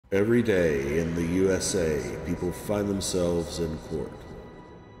Every day in the USA, people find themselves in court.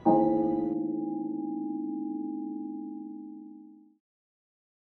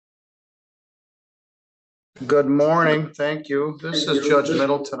 Good morning. Thank you. This is Judge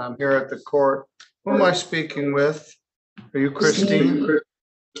Middleton. I'm here at the court. Who am I speaking with? Are you Christine?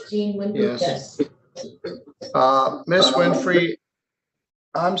 Christine Winfrey? Yes. Miss Winfrey,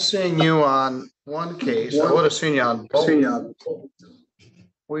 I'm seeing you on one case. I would have seen you on both.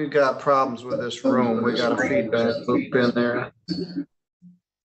 We've got problems with this room. We got a feedback loop in there.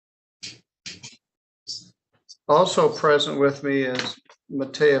 Also present with me is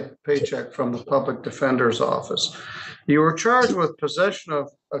Matea Paycheck from the Public Defender's Office. You were charged with possession of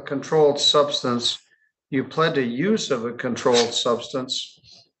a controlled substance. You pled to use of a controlled substance.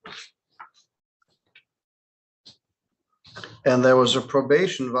 And there was a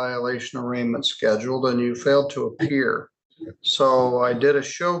probation violation arraignment scheduled and you failed to appear. So I did a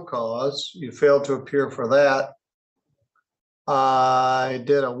show cause. You failed to appear for that. I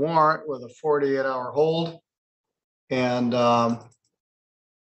did a warrant with a 48-hour hold. And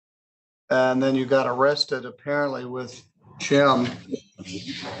then you got arrested apparently with Jim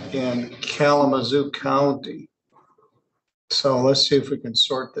in Kalamazoo County. So let's see if we can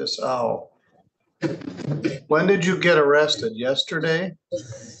sort this out. When did you get arrested? Yesterday?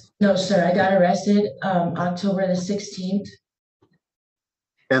 No, sir. I got arrested October the 16th.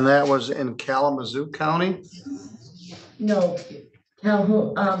 And that was in Kalamazoo County? No,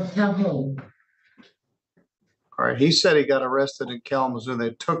 Calhoun. Calhoun. All right. He said he got arrested in Kalamazoo.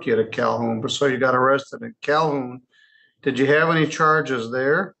 They took you to Calhoun, but so you got arrested in Calhoun. Did you have any charges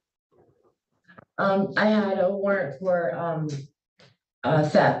there? I had a warrant for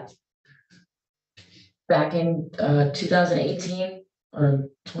theft back in 2018 or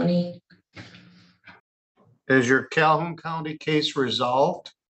 20. Is your Calhoun County case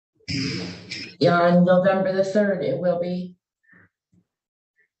resolved? Yeah, on November the 3rd, it will be.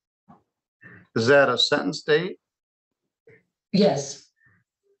 Is that a sentence date? Yes.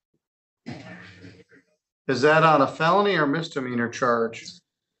 Is that on a felony or misdemeanor charge?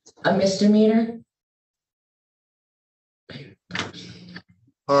 A misdemeanor?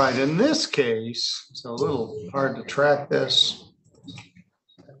 All right, in this case, it's a little hard to track this.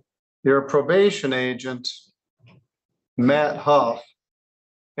 You're a probation agent, Matt Huff,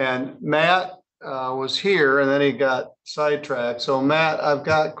 and Matt was here and then he got sidetracked. So Matt, I've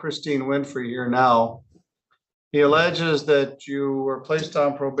got Christine Winfrey here now. He alleges that you were placed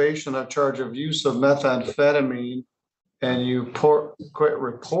on probation on charge of use of methamphetamine and you quit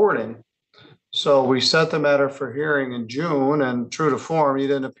reporting. So we set the matter for hearing in June, and true to form, you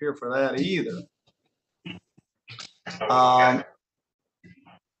didn't appear for that either.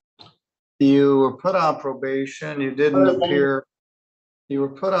 You were put on probation. You didn't appear. You were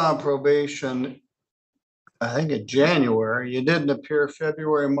put on probation, I think in January. You didn't appear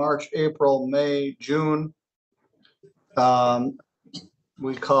February, March, April, May, June.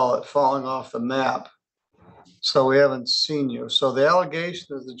 We call it falling off the map. So we haven't seen you. So the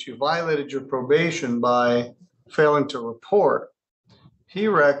allegation is that you violated your probation by failing to report. He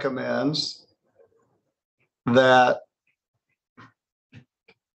recommends that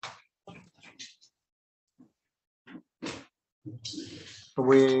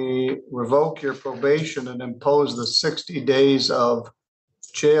we revoke your probation and impose the 60 days of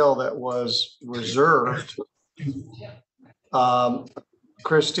jail that was reserved.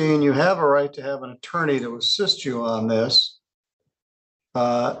 Christine, you have a right to have an attorney to assist you on this.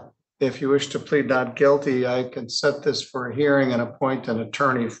 If you wish to plead not guilty, I can set this for a hearing and appoint an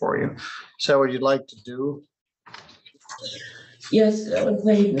attorney for you. Is that what you'd like to do? Yes, I would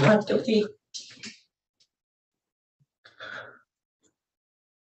plead not guilty.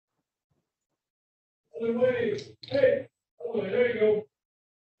 Hey, oh, there you go.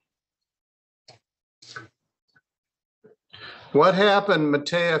 What happened,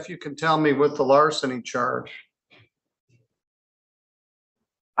 Matea, if you can tell me, with the larceny charge?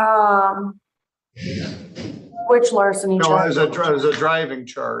 Which larceny No, charge? as a driving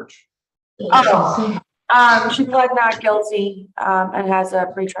charge. Oh, she pled not guilty, and has a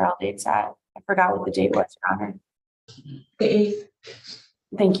pretrial date set. I forgot what the date was, Your Honor. The 8th.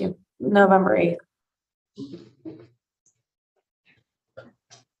 Thank you. November 8th.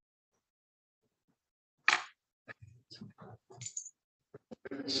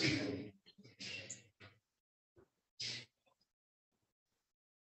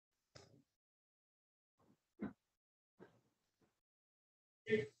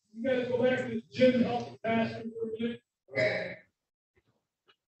 You guys go back to the gym and help the pastor for a minute.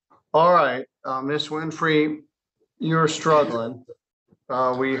 All right, Miss Winfrey, you're struggling.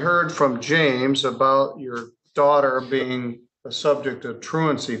 we heard from James about your daughter being the subject of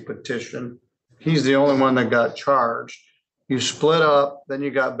truancy petition. He's the only one that got charged. You split up, then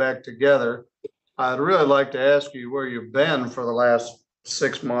you got back together. I'd really like to ask you where you've been for the last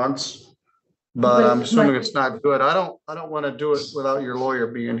 6 months, but I'm assuming it's not good. I don't want to do it without your lawyer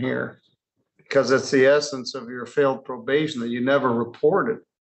being here, because it's the essence of your failed probation that you never reported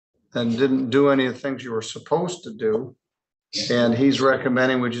and didn't do any of the things you were supposed to do. And he's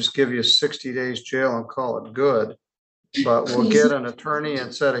recommending we just give you 60 days jail and call it good. But we'll get an attorney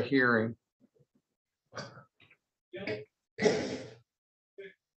and set a hearing.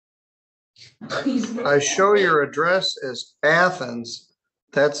 I show your address as Athens.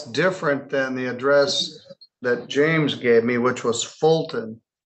 That's different than the address that James gave me, which was Fulton.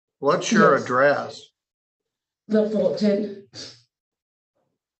 What's your address? The Fulton.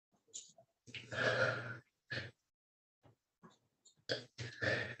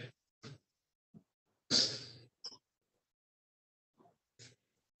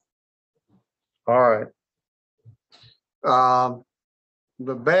 All right.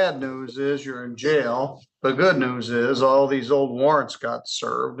 The bad news is you're in jail. The good news is all these old warrants got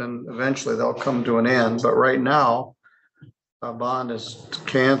served and eventually they'll come to an end. But right now, a bond is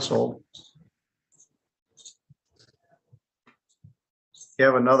canceled. You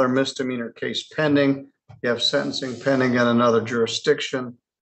have another misdemeanor case pending. You have sentencing pending in another jurisdiction.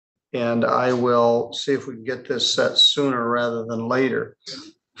 And I will see if we can get this set sooner rather than later.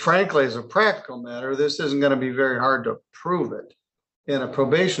 Frankly, as a practical matter, this isn't going to be very hard to prove it. In a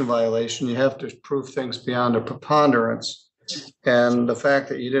probation violation, you have to prove things beyond a preponderance. And the fact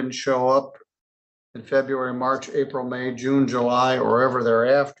that you didn't show up in February, March, April, May, June, July, or wherever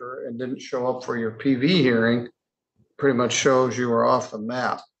thereafter, and didn't show up for your PV hearing pretty much shows you were off the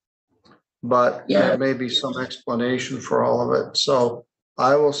map. But there may be some explanation for all of it. So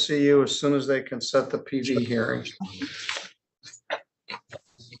I will see you as soon as they can set the PV hearing.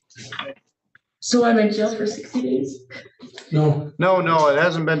 So I'm in jail for 60 days? No, it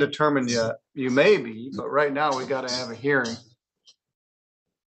hasn't been determined yet. You may be, but right now we got to have a hearing.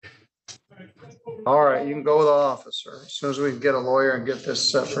 All right, you can go with the officer. As soon as we can get a lawyer and get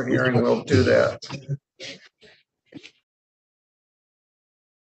this set for hearing, we'll do that.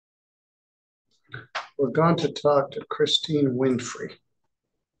 We're going to talk to Christine Winfrey.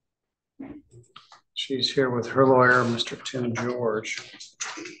 She's here with her lawyer, Mr. Tim George.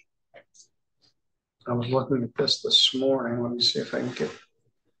 I was looking at this morning. Let me see if I can get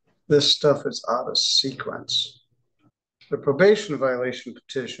this stuff is out of sequence. The probation violation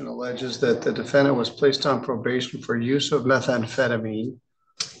petition alleges that the defendant was placed on probation for use of methamphetamine,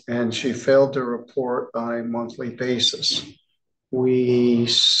 and she failed to report on a monthly basis. We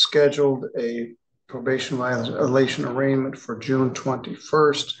scheduled a probation violation arraignment for June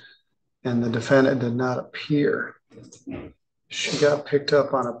 21st, and the defendant did not appear. She got picked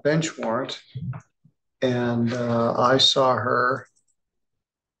up on a bench warrant, and I saw her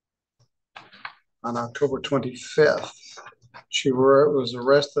on October 25th. She was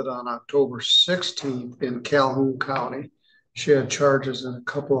arrested on October 16th in Calhoun County. She had charges in a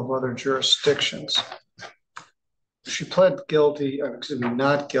couple of other jurisdictions. She pled guilty,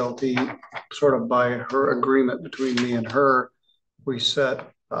 not guilty, sort of by her agreement between me and her. We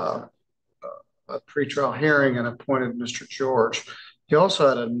set a pretrial hearing and appointed Mr. George. He also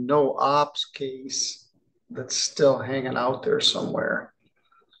had a no ops case that's still hanging out there somewhere.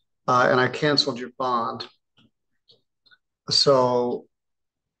 And I canceled your bond. So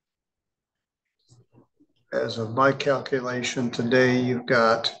as of my calculation today, you've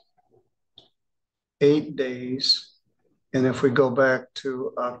got 8 days. And if we go back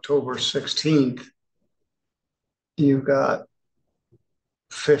to October 16th, you've got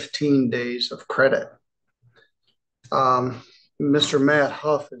 15 days of credit. Mr. Matt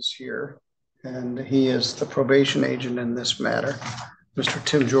Huff is here, and he is the probation agent in this matter. Mr.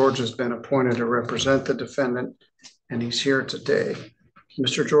 Tim George has been appointed to represent the defendant, and he's here today.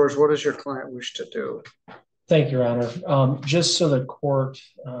 Mr. George, what does your client wish to do? Thank you, Your Honor. Just so the court,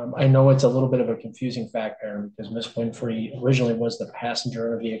 I know it's a little bit of a confusing fact pattern because Ms. Winfrey originally was the passenger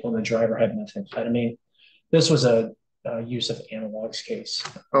in the vehicle and the driver had methamphetamine. This was a use of analogs case.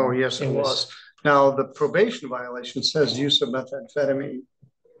 Oh, yes, it was. Now, the probation violation says use of methamphetamine,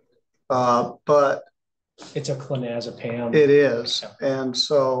 but it's a clonazepam. It is. And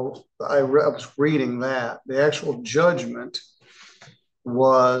so I was reading that. The actual judgment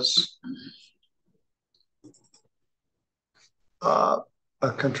was a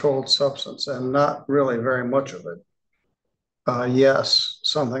controlled substance and not really very much of it. Yes,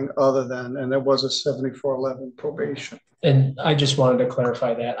 something other than, and there was a 7411 probation. And I just wanted to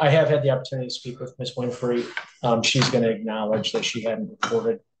clarify that. I have had the opportunity to speak with Ms. Winfrey. She's going to acknowledge that she hadn't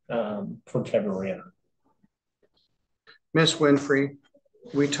reported from February on. Ms. Winfrey,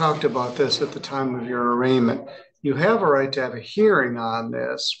 we talked about this at the time of your arraignment. You have a right to have a hearing on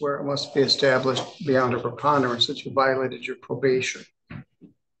this where it must be established beyond a preponderance that you violated your probation.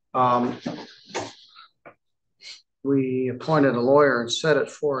 We appointed a lawyer and set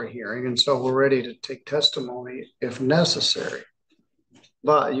it for a hearing, and so we're ready to take testimony if necessary.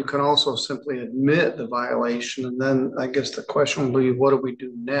 But you can also simply admit the violation, and then I guess the question will be, what do we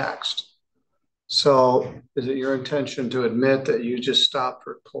do next? So is it your intention to admit that you just stopped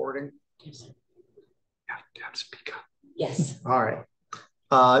reporting? Yes, sir. Yeah, speak up. Yes. All right.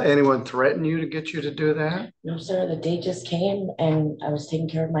 Anyone threaten you to get you to do that? No, sir. The date just came and I was taking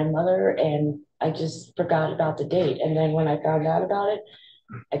care of my mother and I just forgot about the date. And then when I found out about it,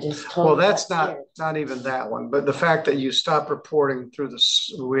 I just Well, that's not even that one, but the fact that you stopped reporting through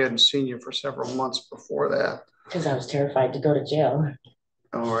this, we hadn't seen you for several months before that. Because I was terrified to go to jail.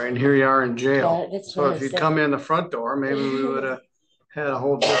 All right, and here you are in jail. Yeah, so if you'd come in the front door, maybe we would have had a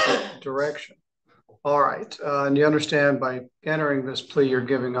whole different direction. All right, and you understand by entering this plea, you're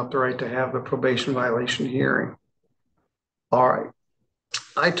giving up the right to have the probation violation hearing. All right.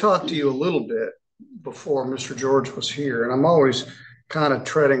 I talked to you a little bit before Mr. George was here, and I'm always kind of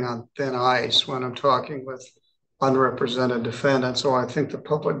treading on thin ice when I'm talking with unrepresented defendants. So I think the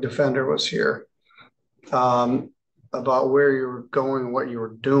public defender was here about where you were going and what you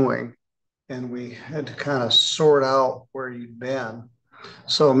were doing. And we had to kind of sort out where you'd been.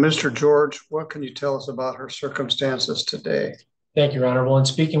 So, Mr. George, what can you tell us about her circumstances today? Thank you, Your Honor. Well, in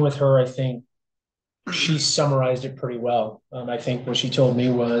speaking with her, I think she summarized it pretty well. I think what she told me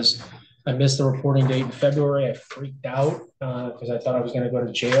was, I missed the reporting date in February. I freaked out because I thought I was going to go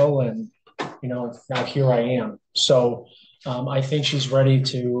to jail, and now here I am. So I think she's ready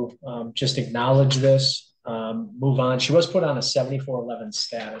to just acknowledge this, move on. She was put on a 7411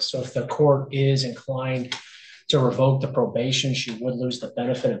 status. So if the court is inclined to revoke the probation, she would lose the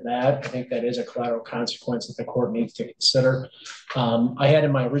benefit of that. I think that is a collateral consequence that the court needs to consider. I had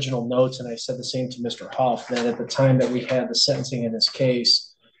in my original notes, and I said the same to Mr. Huff, that at the time that we had the sentencing in this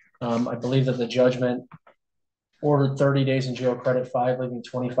case, I believe that the judgment ordered 30 days in jail, credit 5, leaving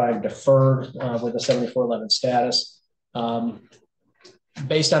 25 deferred with a 7411 status.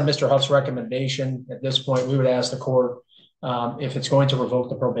 Based on Mr. Huff's recommendation, at this point, we would ask the court, if it's going to revoke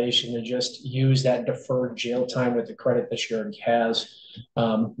the probation, to just use that deferred jail time with the credit that she already has.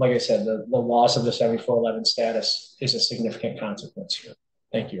 Like I said, the loss of the 7411 status is a significant consequence here.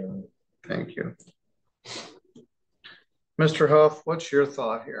 Thank you. Thank you. Mr. Huff, what's your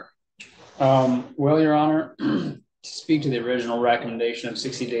thought here? Well, Your Honor, to speak to the original recommendation of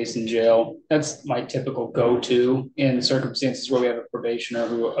 60 days in jail, that's my typical go-to in circumstances where we have a probationer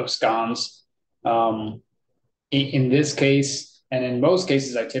who absconds. In this case, and in most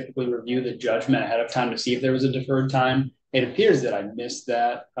cases, I typically review the judgment ahead of time to see if there was a deferred time. It appears that I missed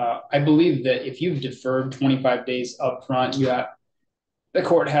that. I believe that if you've deferred 25 days up front, the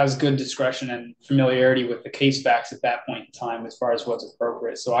court has good discretion and familiarity with the case facts at that point in time as far as what's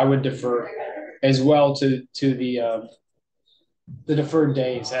appropriate. So I would defer as well to the deferred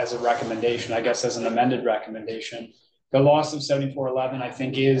days as a recommendation, I guess as an amended recommendation. The loss of 7411, I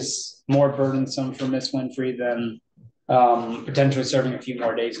think, is more burdensome for Ms. Winfrey than potentially serving a few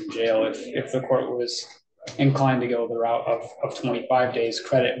more days in jail if the court was inclined to go the route of 25 days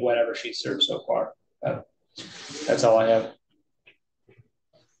credit, whatever she served so far. That's all I have.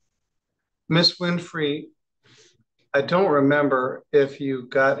 Ms. Winfrey, I don't remember if you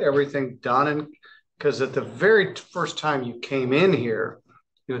got everything done, because at the very first time you came in here,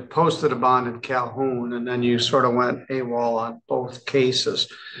 you had posted a bond in Calhoun, and then you sort of went AWOL on both cases.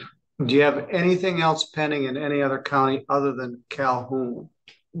 Do you have anything else pending in any other county other than Calhoun?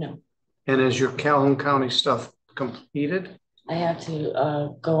 No. And is your Calhoun County stuff completed? I have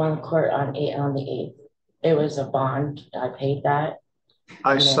to go on court on the 8th. It was a bond. I paid that.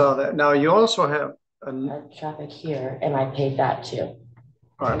 I saw that. Now you also have a traffic here, and I paid that too.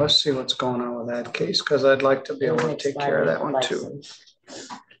 All right, let's see what's going on with that case, because I'd like to be able to take care of that one too.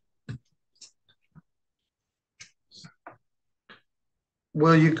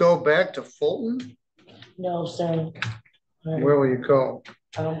 Will you go back to Fulton? No, sir. Where will you go?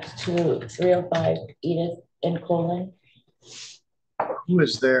 To 305 Edith in Colon. Who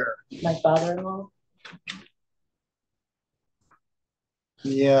is there? My father-in-law.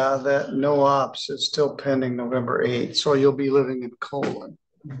 Yeah, that no ops is still pending November 8th. So you'll be living in Colon.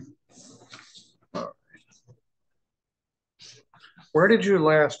 All right. Where did you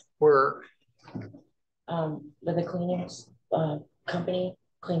last work? With a cleaning, company,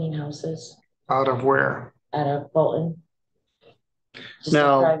 cleaning houses Out of where? out of Bolton. Just a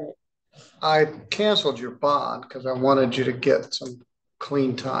Now, private. I canceled your bond because I wanted you to get some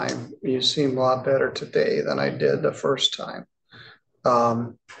clean time. You seem a lot better today than I did the first time.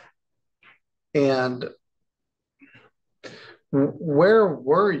 And where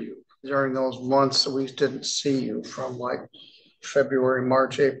were you during those months that we didn't see you from, like February,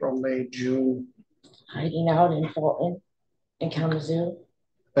 March, April, May, June? Hiding out in Bolton in Kalamazoo.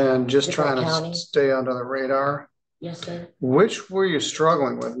 And just Different trying to county. stay under the radar? Yes, sir. Which were you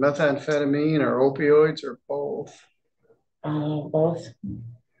struggling with, methamphetamine or opioids or both? Both.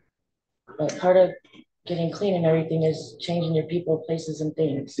 But part of getting clean and everything is changing your people, places, and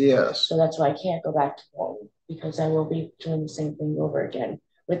things. Yes. So that's why I can't go back to Bolton, because I will be doing the same thing over again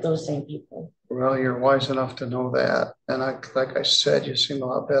with those same people. Well, you're wise enough to know that. And like I said, you seem a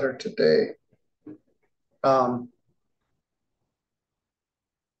lot better today.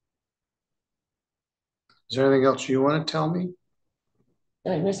 Is there anything else you want to tell me?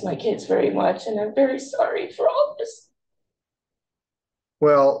 And I miss my kids very much, and I'm very sorry for all this.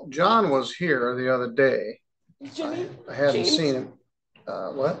 Well, John was here the other day. Jimmy? I haven't James? seen him.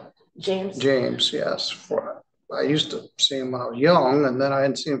 What? James? James, yes. I used to see him when I was young, and then I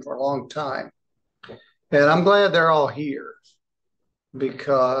hadn't seen him for a long time. And I'm glad they're all here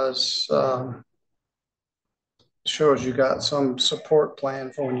because it shows you got some support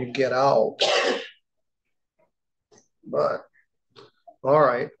plan for when you get out. But all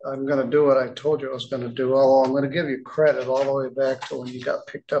right, I'm going to do what I told you I was going to do. Although I'm going to give you credit all the way back to when you got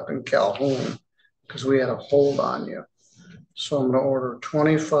picked up in Calhoun because we had a hold on you. So I'm going to order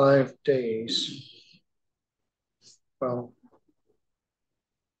 25 days. Well,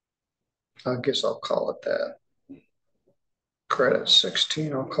 I guess I'll call it that. Credit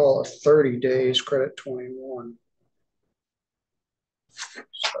 16. I'll call it 30 days. Credit 21.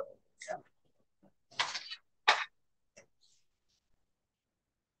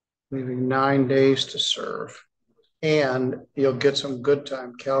 Leaving 9 days to serve. And you'll get some good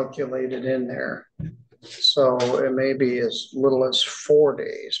time calculated in there. So it may be as little as 4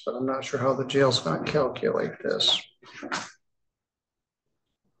 days, but I'm not sure how the jail's going to calculate this.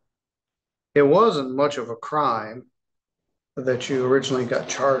 It wasn't much of a crime that you originally got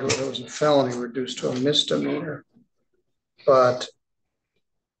charged with. It was a felony reduced to a misdemeanor. But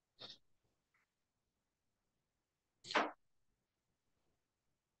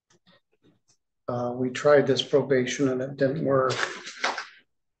we tried this probation and it didn't work.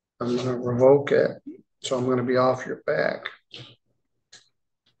 I'm going to revoke it. So I'm going to be off your back,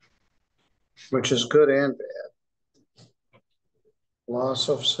 which is good and bad. Loss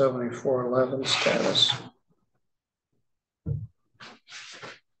of 7411 status.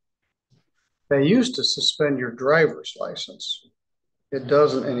 They used to suspend your driver's license. It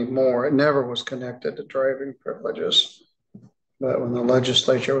doesn't anymore. It never was connected to driving privileges. But when the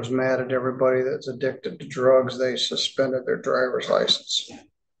legislature was mad at everybody that's addicted to drugs, they suspended their driver's license.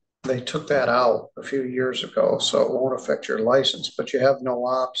 They took that out a few years ago, so it won't affect your license, but you have no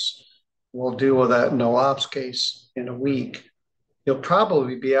ops. We'll deal with that no ops case in a week. You'll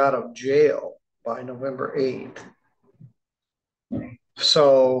probably be out of jail by November 8th.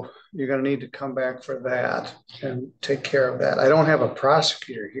 So you're going to need to come back for that and take care of that. I don't have a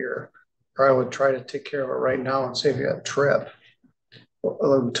prosecutor here, or I would try to take care of it right now and save you a trip.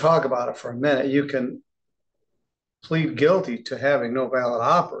 We'll talk about it for a minute. You can plead guilty to having no valid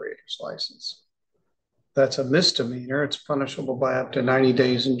operator's license. That's a misdemeanor. It's punishable by up to 90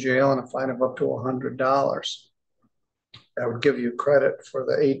 days in jail and a fine of up to $100. That would give you credit for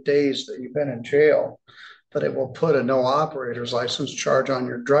the 8 days that you've been in jail, but it will put a no operator's license charge on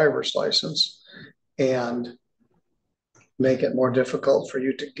your driver's license and make it more difficult for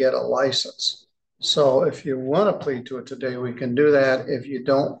you to get a license. So if you want to plead to it today, we can do that. If you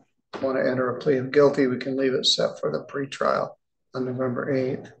don't want to enter a plea of guilty, we can leave it set for the pretrial on November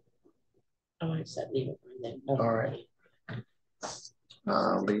 8th. Oh, I said leave it then. All right.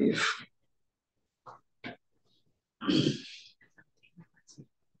 Leave.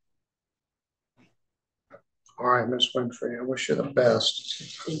 All right, Miss Winfrey, I wish you the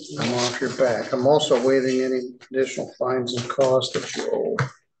best. Thank you. I'm off your back. I'm also waiving any additional fines and costs that you owe.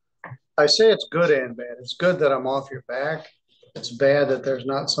 I say it's good and bad. It's good that I'm off your back. It's bad that there's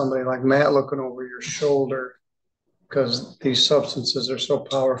not somebody like Matt looking over your shoulder, because these substances are so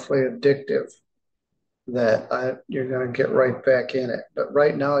powerfully addictive that you're going to get right back in it. But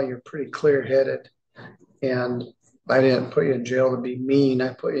right now you're pretty clear-headed, and I didn't put you in jail to be mean.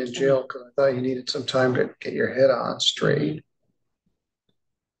 I put you in jail because I thought you needed some time to get your head on straight.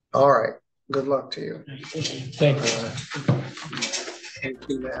 All right, good luck to you. Thank you, Your Honor. Thank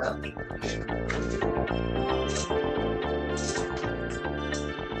you, Matt.